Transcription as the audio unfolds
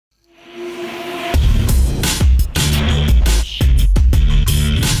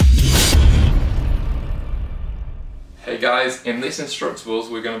guys, in this Instructables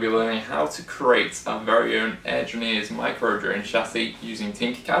we're going to be learning how to create our very own Airgineers microdrone chassis using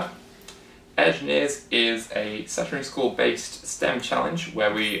Tinkercad. Airgineers is a secondary school based STEM challenge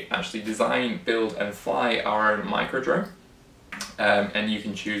where we actually design, build and fly our own microdrone, and you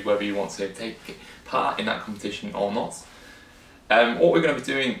can choose whether you want to take part in that competition or not. What we're going to be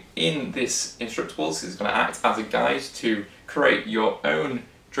doing in this Instructables is going to act as a guide to create your own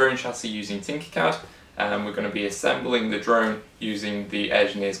drone chassis using Tinkercad. We're going to be assembling the drone using the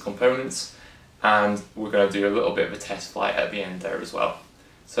Airgineers components, and we're going to do a little bit of a test flight at the end there as well.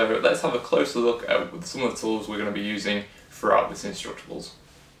 So let's have a closer look at some of the tools we're going to be using throughout this Instructables.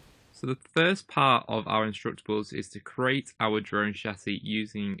 So the first part of our Instructables is to create our drone chassis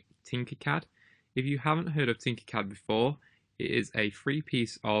using Tinkercad. If you haven't heard of Tinkercad before, it is a free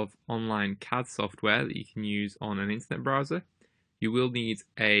piece of online CAD software that you can use on an internet browser. You will need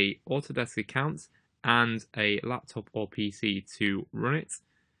a Autodesk account and a laptop or PC to run it.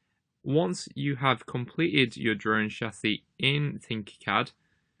 Once you have completed your drone chassis in Tinkercad,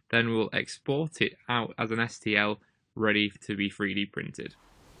 then we'll export it out as an STL ready to be 3D printed.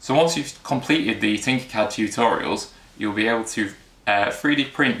 So once you've completed the Tinkercad tutorials, you'll be able to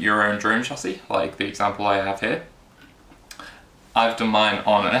 3D print your own drone chassis, like the example I have here. I've done mine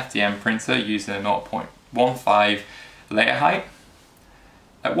on an FDM printer using a 0.15 layer height.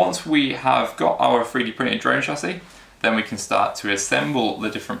 Once we have got our 3D printed drone chassis, then we can start to assemble the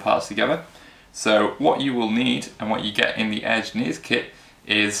different parts together. So what you will need and what you get in the Airgineers kit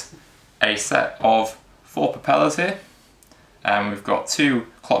is a set of 4 propellers here. We've got 2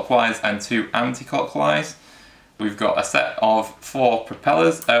 clockwise and 2 anti-clockwise. We've got a set of 4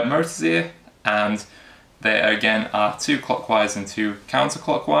 propellers, motors here, and there again are 2 clockwise and 2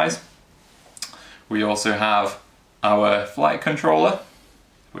 counterclockwise. We also have our flight controller,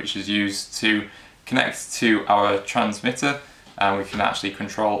 which is used to connect to our transmitter, and we can actually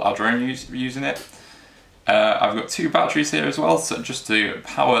control our drone using it. I've got 2 batteries here as well, so just to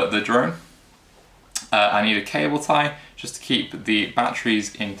power the drone. I need a cable tie just to keep the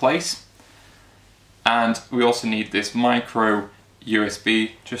batteries in place, and we also need this micro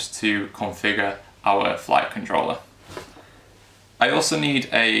USB just to configure our flight controller. I also need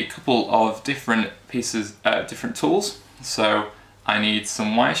a couple of different pieces, different tools. So I need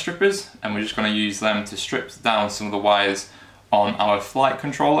some wire strippers, and we're just going to use them to strip down some of the wires on our flight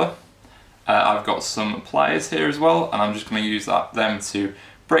controller. I've got some pliers here as well, and I'm just going to use them to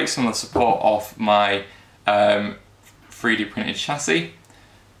break some of the support off my 3D printed chassis.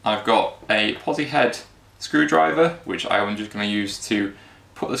 I've got a posi head screwdriver, which I'm just going to use to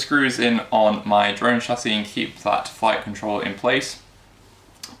put the screws in on my drone chassis and keep that flight controller in place.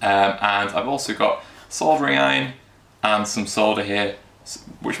 And I've also got soldering iron and some solder here,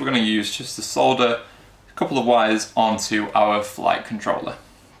 which we're going to use just to solder a couple of wires onto our flight controller.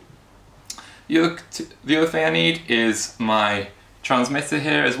 The other thing I need is my transmitter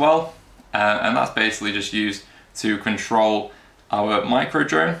here as well, and that's basically just used to control our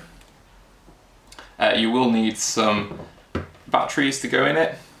microdrone. You will need some batteries to go in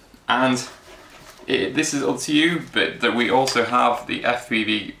it, and this is up to you, but that we also have the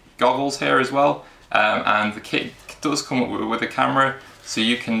FPV goggles here as well, and the kit does come with a camera, so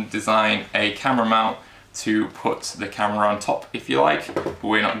you can design a camera mount to put the camera on top if you like, but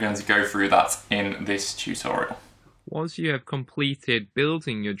we're not going to go through that in this tutorial. Once you have completed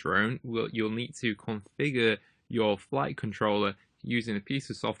building your drone, you'll need to configure your flight controller using a piece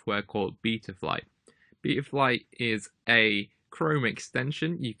of software called Betaflight. Betaflight is a Chrome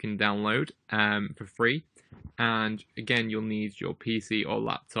extension you can download for free, and again you'll need your PC or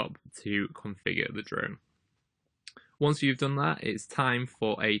laptop to configure the drone. Once you've done that, it's time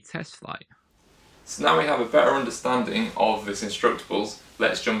for a test flight. So now we have a better understanding of this Instructables,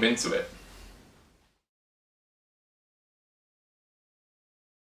 let's jump into it.